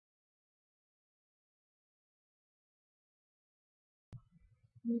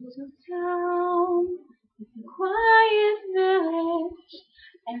Little town, it's a quiet village.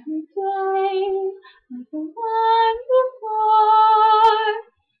 Every day, like the one before.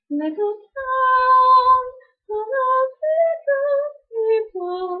 Little town, full of little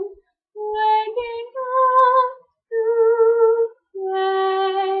people, waking up to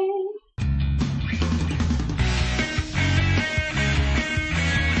play.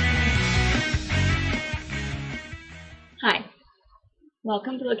 Hi,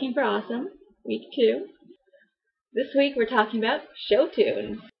 welcome to Looking for Awesome, week 2. This week we're talking about show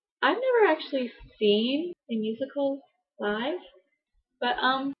tunes. I've never actually seen a musical live, but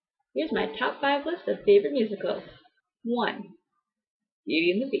here's my top 5 list of favorite musicals. 1.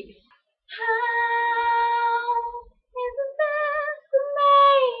 Beauty and the Beast. How isn't this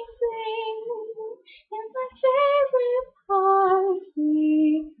amazing? It's my favorite part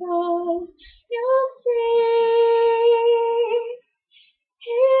because you'll see.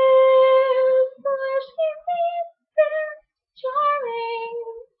 Here's where she meets Prince Charming,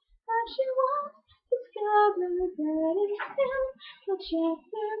 and she won't discover that it's him till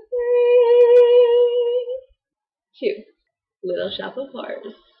chapter 3. 2. Little Shop of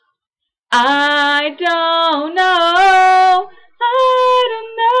Horrors. I don't know.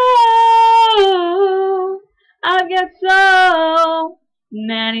 I've got so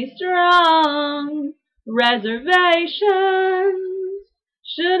many strong reservations.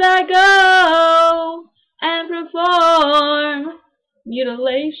 Should I go and perform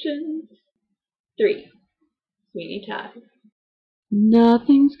mutilations? 3. Sweeney Todd.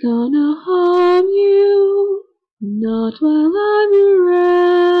 Nothing's gonna harm you, not while I'm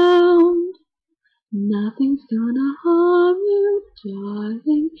around. Nothing's gonna harm you,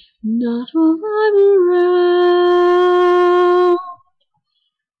 darling, not while I'm around.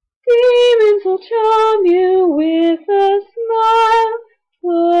 Demons will charm you with a smile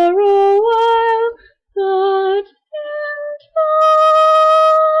for a while, but in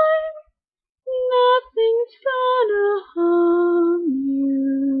time, nothing's gonna harm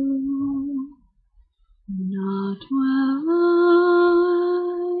you, not while I'm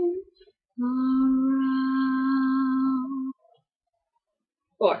around.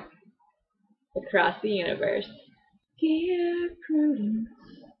 4. Across the Universe. Dear Prudence,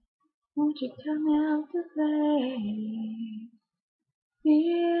 won't you come out to play?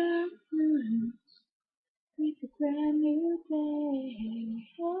 Dear Prudence, it's a brand new day.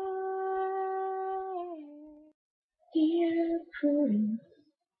 Dear Prudence,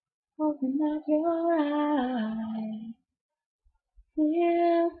 open up your eyes.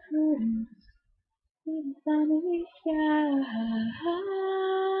 Dear Prudence, see the sunny skies.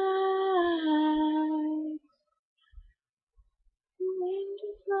 The wind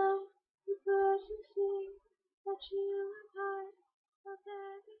is low, the birds sing, but you apart of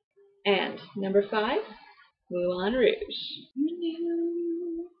everything. And number 5, Moulin Rouge.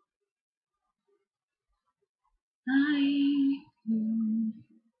 You, I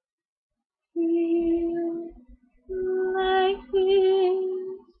feel like this,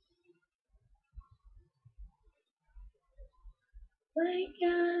 like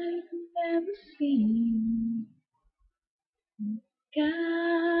I've never seen a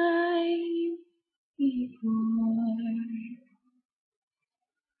guy before.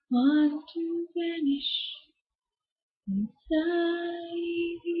 Want to vanish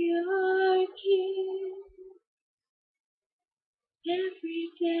inside your kiss. Every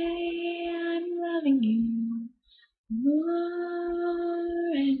day I'm loving you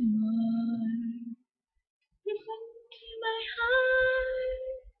more and more. Listen to my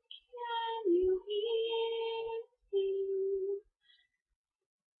heart, can you hear it?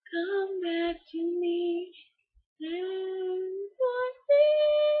 Come back to me and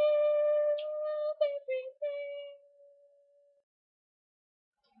forgive everything.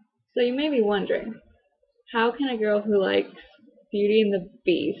 So you may be wondering, how can a girl who likes Beauty and the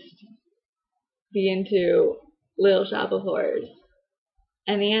Beast be into Little Shop of Horrors?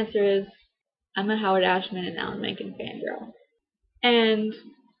 And the answer is, I'm a Howard Ashman and Alan Menken fangirl. And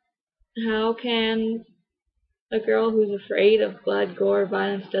how can a girl who's afraid of blood, gore,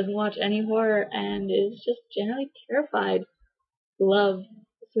 violence, doesn't watch any horror, and is just generally terrified, love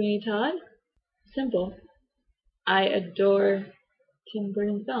Sweeney Todd? Simple. I adore Tim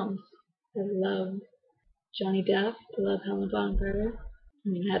Burton films. I love Johnny Depp. I love Helena Bonham Carter. I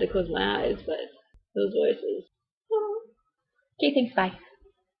mean, I had to close my eyes, but those voices. Okay, thanks, bye.